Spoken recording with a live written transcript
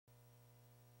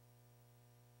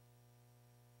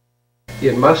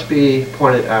It must be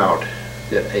pointed out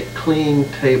that a clean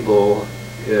table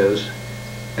is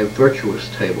a virtuous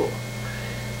table.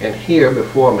 And here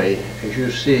before me, as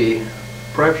you see,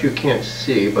 perhaps you can't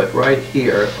see, but right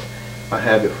here I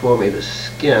have before me the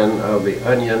skin of the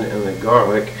onion and the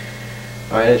garlic.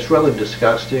 And it's rather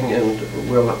disgusting, and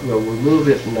we'll remove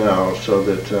it now so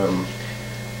that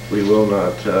we will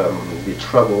not be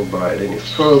troubled by it any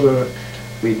further.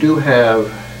 We do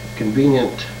have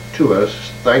convenient to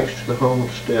us, thanks to the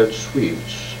Homestead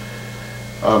Sweets,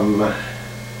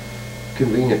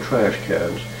 convenient trash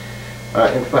cans.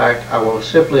 In fact, I will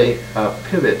simply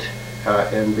pivot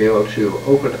and be able to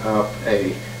open up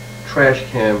a trash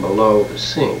can below the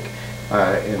sink,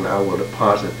 and I will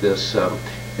deposit this,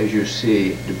 as you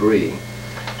see, debris.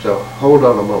 So hold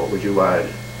on a moment, would you mind?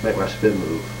 Make my spin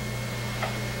move.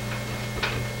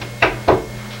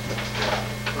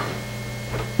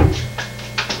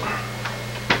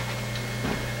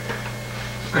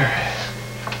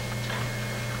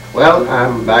 Well,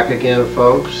 I'm back again,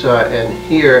 folks, and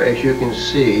here, as you can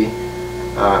see,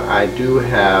 I do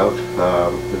have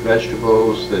the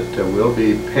vegetables that will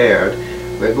be paired.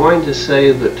 We're going to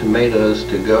save the tomatoes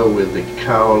to go with the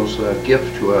cow's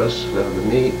gift to us, the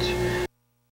meat,